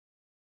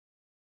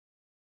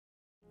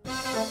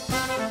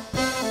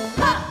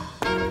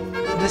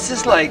this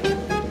is like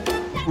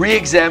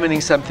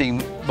re-examining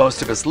something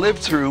most of us lived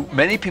through.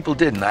 Many people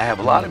didn't. I have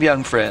a lot of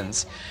young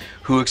friends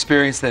who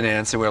experienced the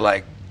Nance and were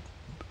like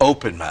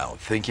open-mouthed,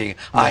 thinking,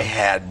 I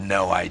had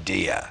no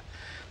idea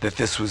that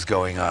this was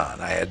going on.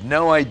 I had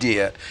no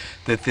idea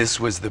that this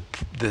was the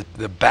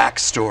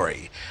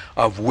backstory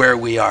of where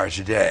we are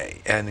today.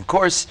 And of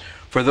course,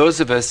 for those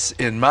of us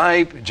in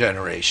my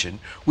generation,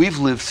 we've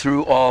lived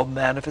through all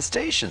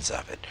manifestations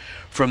of it,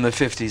 from the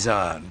 50s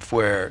on,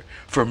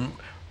 from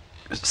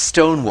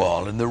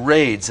Stonewall and the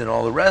raids and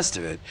all the rest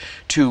of it,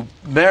 to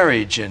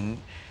marriage and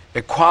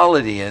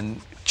equality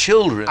and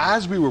children.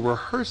 As we were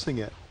rehearsing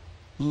it,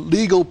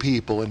 legal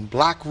people in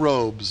black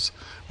robes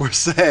were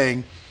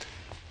saying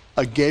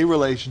a gay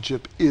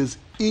relationship is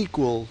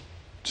equal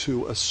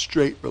to a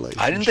straight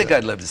relationship. I didn't think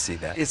I'd live to see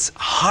that. It's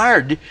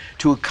hard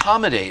to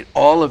accommodate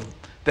all of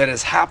that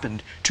has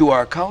happened to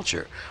our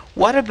culture.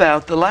 What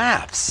about the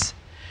laughs?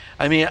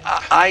 I mean,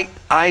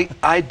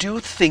 I do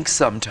think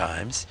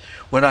sometimes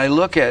when I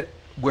look at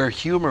where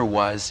humor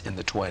was in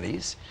the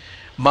 20s,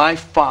 my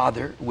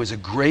father was a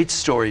great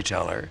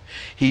storyteller.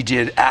 He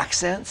did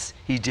accents.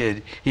 He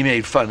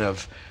made fun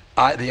of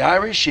the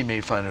Irish. He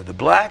made fun of the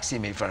blacks. He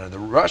made fun of the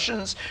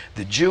Russians,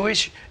 the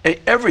Jewish,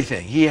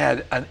 everything. He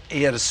had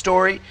a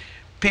story.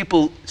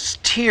 People,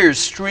 tears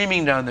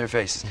streaming down their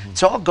faces.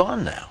 It's all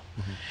gone now.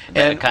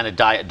 And kind of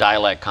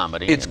dialect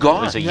comedy. It's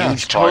gone. It was a Yeah,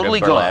 huge it's part totally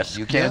of burlesque. gone.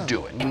 You can't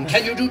do it.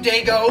 Can you do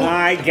Dago?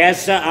 I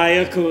guess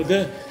I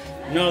could.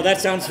 No,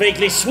 that sounds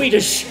vaguely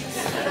Swedish.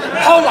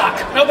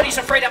 Polak! Nobody's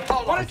afraid of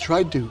Polak. I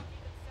tried to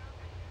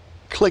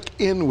click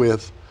in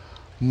with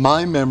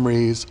my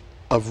memories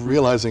of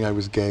realizing I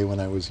was gay when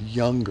I was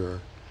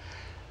younger,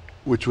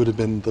 which would have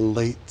been the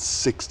late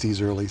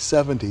 60s, early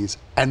 70s,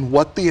 and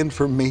what the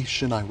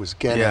information I was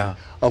getting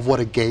of what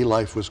a gay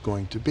life was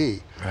going to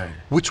be,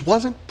 which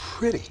wasn't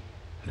pretty.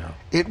 No.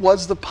 It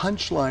was the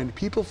punchline.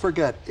 People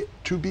forget,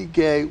 to be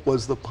gay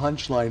was the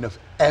punchline of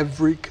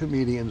every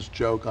comedian's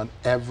joke on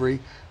every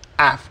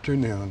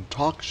afternoon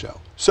talk show.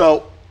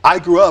 So I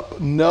grew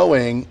up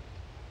knowing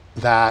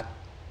that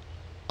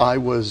I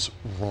was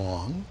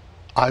wrong,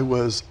 I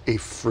was a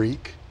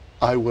freak,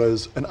 I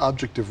was an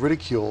object of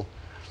ridicule,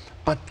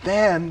 but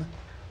then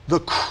the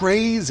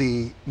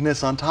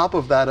craziness on top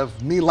of that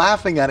of me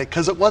laughing at it,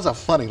 because it was a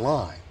funny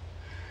line,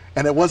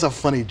 and it was a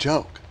funny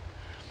joke.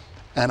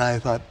 And I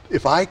thought,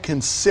 if I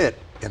can sit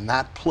in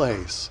that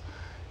place,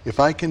 if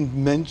I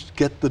can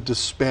get the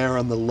despair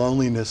and the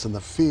loneliness and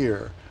the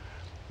fear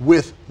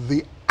with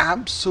the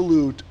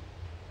absolute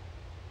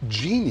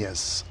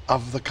genius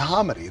of the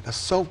comedy, the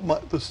so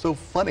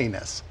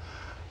funniness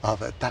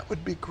of it, that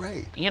would be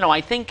great. You know,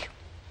 I think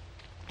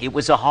it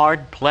was a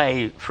hard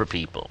play for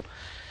people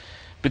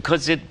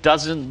because it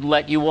doesn't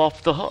let you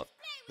off the hook.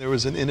 There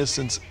was an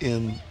innocence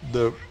in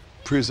the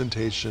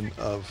presentation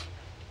of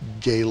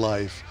gay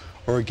life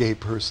or a gay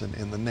person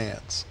in the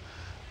Nance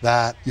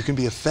that you can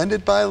be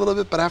offended by a little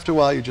bit, but after a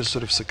while you just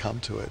sort of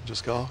succumb to it.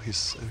 Just go, oh,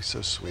 he's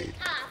so sweet.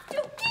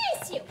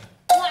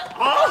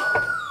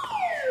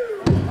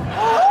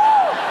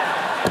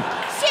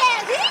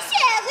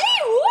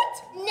 Chérie,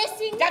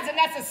 what? Doesn't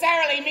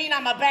necessarily mean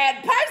I'm a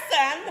bad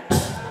person.